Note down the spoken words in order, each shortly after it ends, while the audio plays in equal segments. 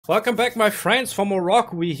Welcome back, my friends from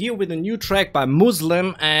Morocco. We're here with a new track by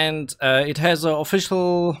Muslim, and it has an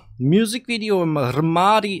official music video.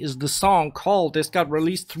 Rmadi is the song called. This got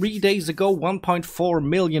released 3 days ago. 1.4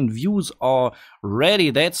 million views already.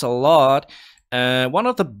 That's a lot. One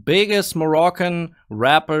of the biggest Moroccan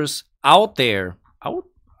rappers out there. I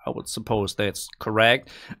would suppose that's correct.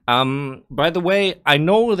 By the way, I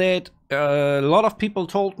know that a lot of people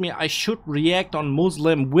told me I should react on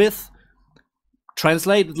Muslim with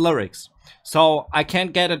translated lyrics, so I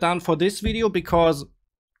can't get it done for this video because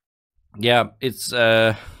yeah, it's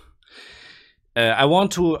I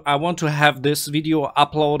want to have this video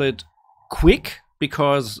uploaded quick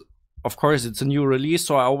because of course it's a new release,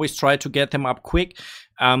 so I always try to get them up quick.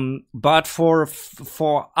 But for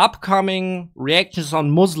upcoming reactions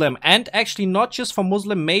on Muslim, and actually not just for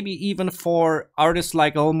Muslim, maybe even for artists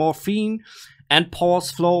like Al Morphine and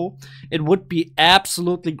Pause Flow, it would be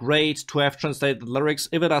absolutely great to have translated lyrics.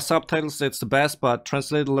 If it are subtitles, that's the best, but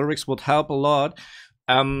translated lyrics would help a lot.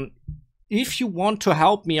 If you want to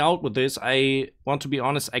help me out with this, I want to be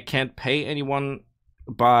honest, I can't pay anyone,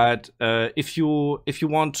 but if you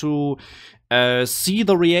want to see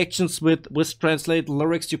the reactions with translated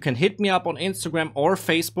lyrics, you can hit me up on Instagram or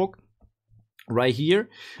Facebook right here,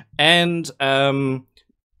 and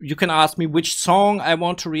you can ask me which song I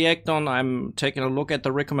want to react on. I'm taking a look at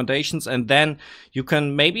the recommendations, and then you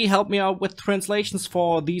can maybe help me out with translations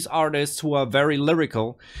for these artists who are very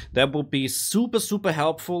lyrical. That would be super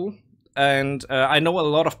helpful, and I know a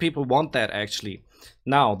lot of people want that actually.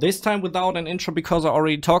 Now, this time without an intro because I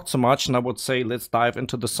already talked so much, and I would say let's dive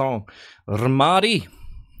into the song. Rmadi.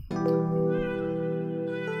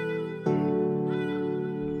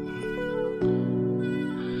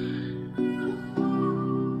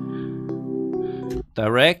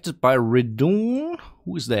 Directed by Ridwan.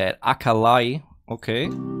 Who is that? Akalai. Okay.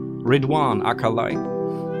 Ridwan Akalai.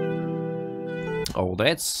 Oh,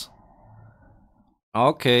 that's...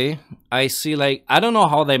 okay. I see, like, I don't know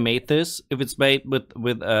how they made this. If it's made with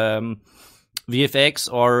VFX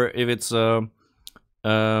or if it's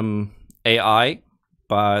AI.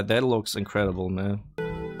 But that looks incredible, man.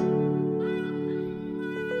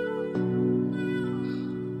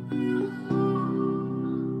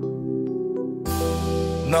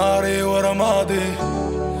 ناري ورمادي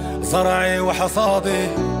زرعي وحصادي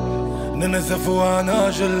ننزف وانا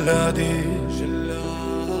جلادي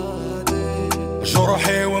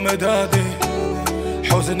جرحي ومدادي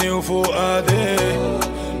حزني وفؤادي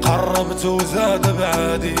قربت وزاد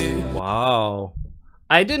بعادي. Wow,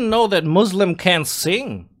 I didn't know that Muslim can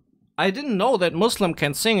sing. I didn't know that Muslim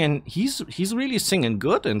can sing, and he's really singing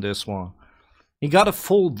good in this one. He got a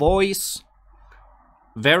full voice.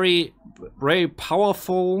 Very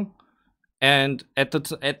powerful, and at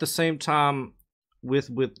the same time with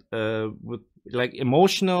like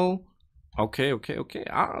emotional. Okay.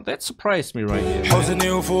 Ah, that surprised me right here. حزني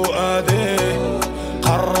وفؤادي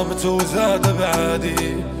قربت وزاد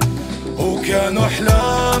بعادي وكانوا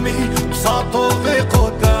احلامي بساطوا في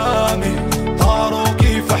قدامي طاروا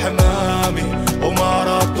كيف حمامي وما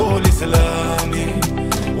ردوا لسلامي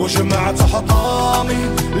وجمعت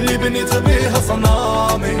حطامي اللي بنيت بيها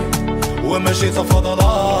صنامي ومشيت في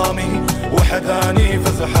ظلامي وحداني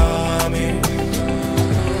في زحامي.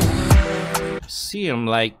 See him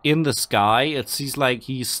like in the sky. It seems like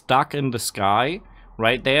he's stuck in the sky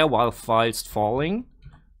right there whilst falling.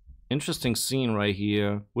 Interesting scene right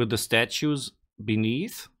here with the statues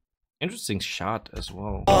beneath. Interesting shot as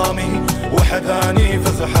well. وحداني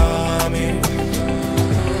في زحامي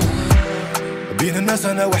بين الناس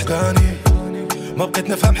انا وحداني ما بقيت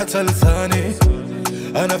نفهم حتى لساني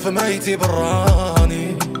انا في ميتي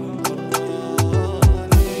براني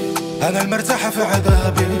انا المرتاحه في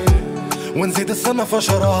عذابي ونزيد السما في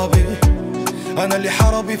شرابي انا اللي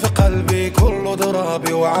حربي في قلبي كله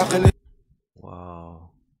ضرابي وعقلي. Wow,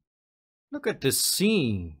 look at this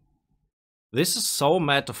scene. This is so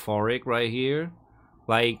metaphoric right here.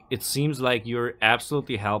 Like, it seems like you're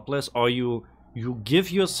absolutely helpless, or you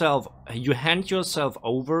hand yourself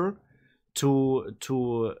over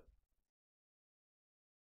to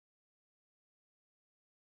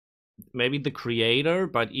maybe the creator,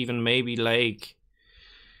 but even maybe like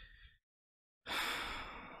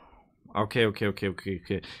okay.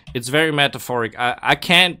 It's very metaphoric. I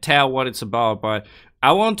can't tell what it's about, but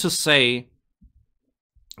I want to say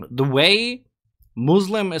the way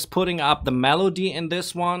Muslim is putting up the melody in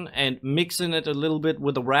this one and mixing it a little bit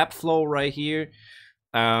with the rap flow right here,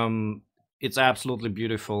 it's absolutely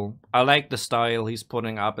beautiful. I like the style he's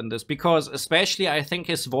putting up in this, because especially I think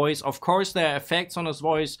his voice, of course there are effects on his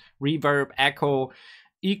voice, reverb, echo,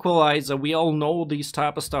 equalizer, we all know these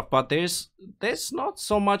type of stuff, but there's not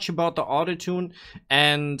so much about the autotune,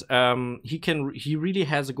 and he really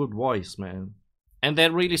has a good voice, man. And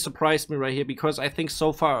that really surprised me right here, because I think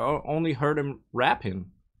so far I only heard him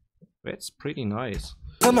rapping. That's pretty nice.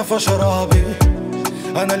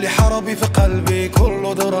 أنا اللي حربي في قلبي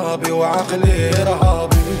كله ضرابي وعقلي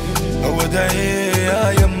رهابي ودعي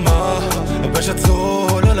يا يما باش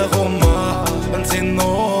تزول الغمة انتي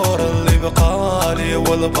النور اللي بقالي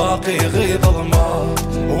والباقي غي ظلمة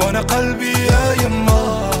وانا قلبي يا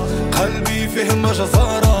يما قلبي فيه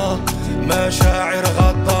مجزرة مشاعر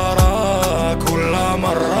غدارة كل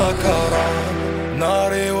مرة كرة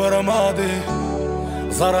ناري ورمادي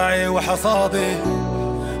زرعي وحصادي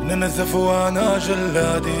ننزف وانا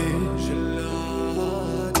جلادي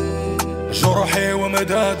جرحي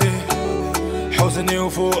ومدادي حزني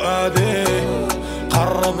وفؤادي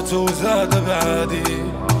قربت وزاد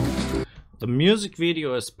بعادي. The music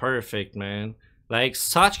video is perfect, man. Like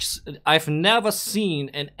such, I've never seen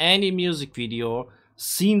in any music video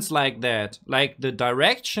scenes like that. Like the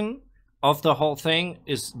direction of the whole thing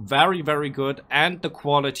is very, very good, and the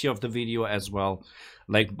quality of the video as well.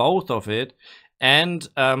 Like both of it. And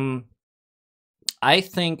I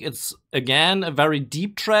think it's, again, a very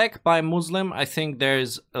deep track by Muslim. I think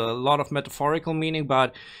there's a lot of metaphorical meaning,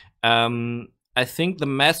 but I think the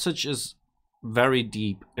message is very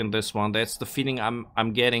deep in this one. That's the feeling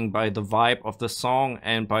I'm getting by the vibe of the song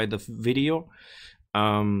and by the video.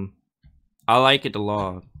 I like it a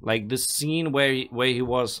lot. Like this scene where he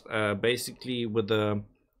was basically with the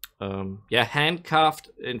handcuffed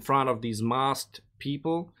in front of these masked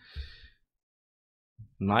people.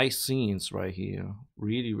 Nice scenes right here.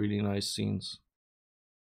 Really, really nice scenes.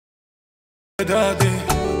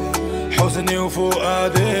 حزني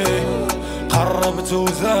وفؤادي قربت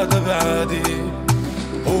وزاد بعادي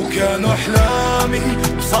وكانوا احلامي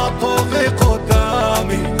بسطوا في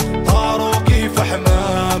قدامي طاروا كيف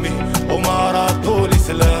حمامي وما ردوا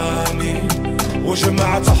لسلامي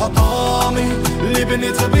وجمعت حطامي اللي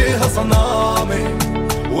بنيت بيها صنامي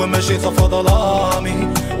ومشيت في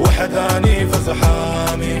ظلامي وحداني في زحامي.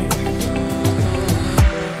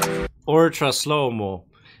 Ultra slow-mo.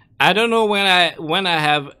 I don't know when I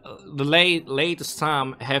have the latest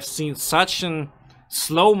time have seen such an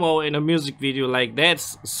slow-mo in a music video. Like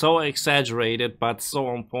that's so exaggerated but so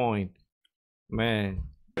on point, man.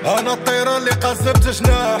 أنا الطيرة اللي قصبت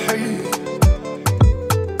جناحي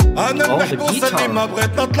أنا المحبوس اللي ما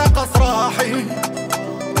بغيت نطلق أسراحي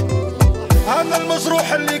أنا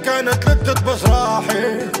المجروح اللي كانت لدت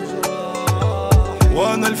بجراحي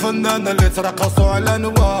وأنا الفنان اللي ترقصوا على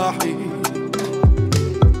نواحي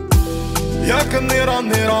ياك النيران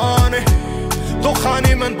نيراني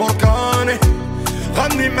دخاني من بركاني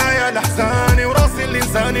غني معايا لحزاني وراسي اللي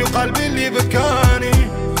لساني وقلبي اللي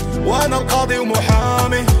بكاني وأنا القاضي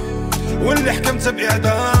ومحامي واللي حكمت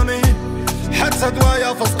بإعدامي حتى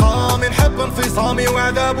دوايا في سقامي نحب انفصامي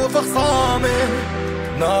وعذابه في خصامي.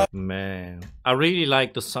 Man, I really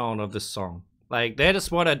like the sound of this song. Like that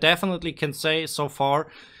is what I definitely can say so far.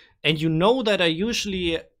 And you know that I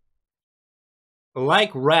usually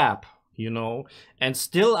like rap, you know, and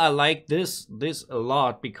still I like this a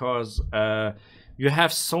lot because you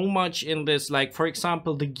have so much in this. Like for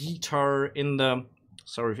example, the guitar in the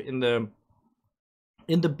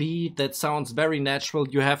beat that sounds very natural.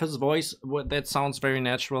 You have his voice that sounds very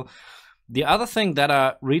natural. The other thing that I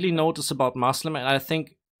really notice about Muslim, and I think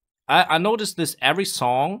I notice this every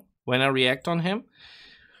song when I react on him.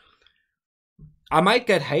 I might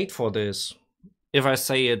get hate for this if I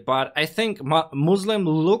say it, but I think Muslim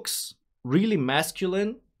looks really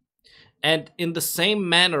masculine, and in the same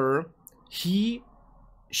manner he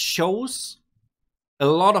shows a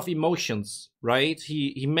lot of emotions, right?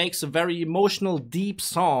 He makes a very emotional, deep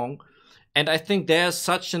song, and I think there's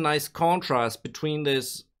such a nice contrast between this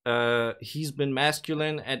he's been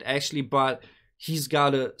masculine and actually, but he's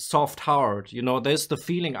got a soft heart, you know. There's the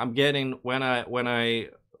feeling I'm getting when I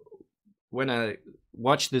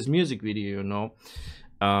watch this music video, you know.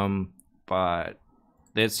 But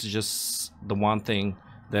that's just the one thing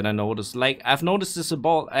that I noticed. Like I've noticed this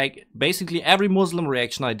about like basically every Muslim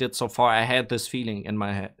reaction I did so far. I had this feeling in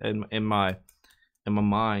my head, in my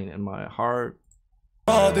mind, in my heart.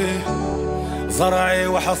 زرعي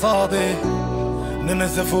وحصادي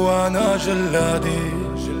ننزف وانا جلادي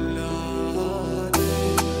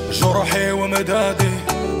جرحي ومدادي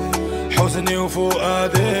حزني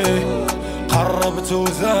وفؤادي قربت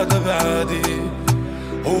وزاد بعادي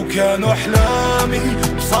وكانوا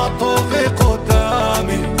احلامي بسطوا في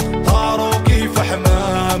قدامي طاروا كيف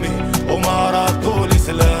حمامي وما ردوا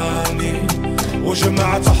لسلامي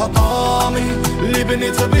وجمعت حطامي اللي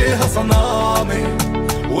بنيت بيها صنامي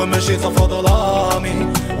ومشيت في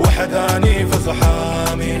ظلامي وحداني في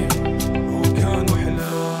زحامي وكانوا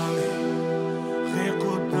احلامي خي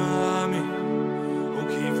قدامي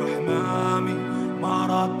وكيف حمامي ما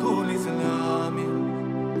ردوا لي سلامي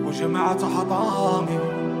وجمعت حطامي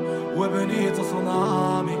وبنيت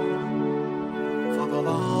صنامي في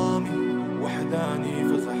ظلامي وحداني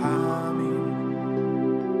في زحامي.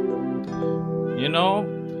 You know,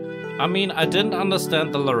 I mean, I didn't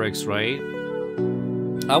understand the lyrics, right?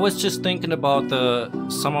 I was just thinking about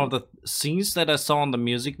some of the scenes that I saw in the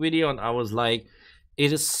music video, and I was like,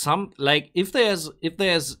 it is some like if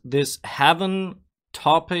there's this heaven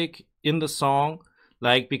topic in the song,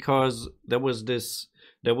 like because there was this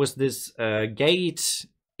gate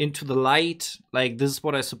into the light, like this is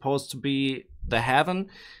what I supposed to be the heaven,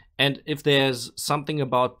 and if there's something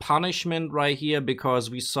about punishment right here because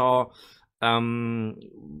we saw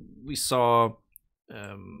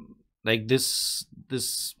like this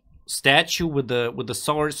statue with the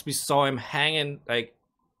swords. We saw him hanging, like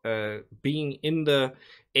being in the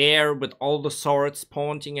air with all the swords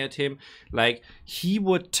pointing at him. Like he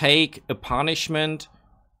would take a punishment,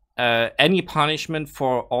 any punishment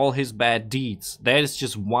for all his bad deeds. That is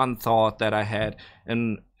just one thought that I had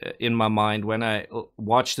in my mind when I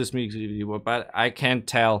watched this music video, but I can't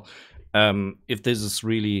tell if this is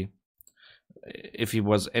really, if he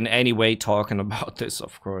was in any way talking about this,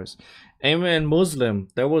 of course. Amen Muslim,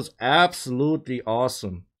 that was absolutely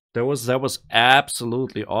awesome. That was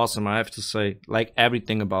absolutely awesome, I have to say. Like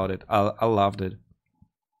everything about it, I loved it.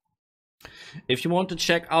 If you want to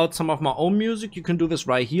check out some of my own music, you can do this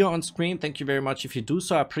right here on screen. Thank you very much if you do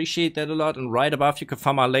so. I appreciate that a lot. And right above you can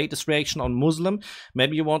find my latest reaction on Muslim.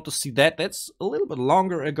 Maybe you want to see that. That's a little bit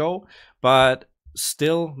longer ago, but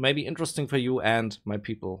still maybe interesting for you and my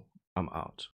people. I'm out.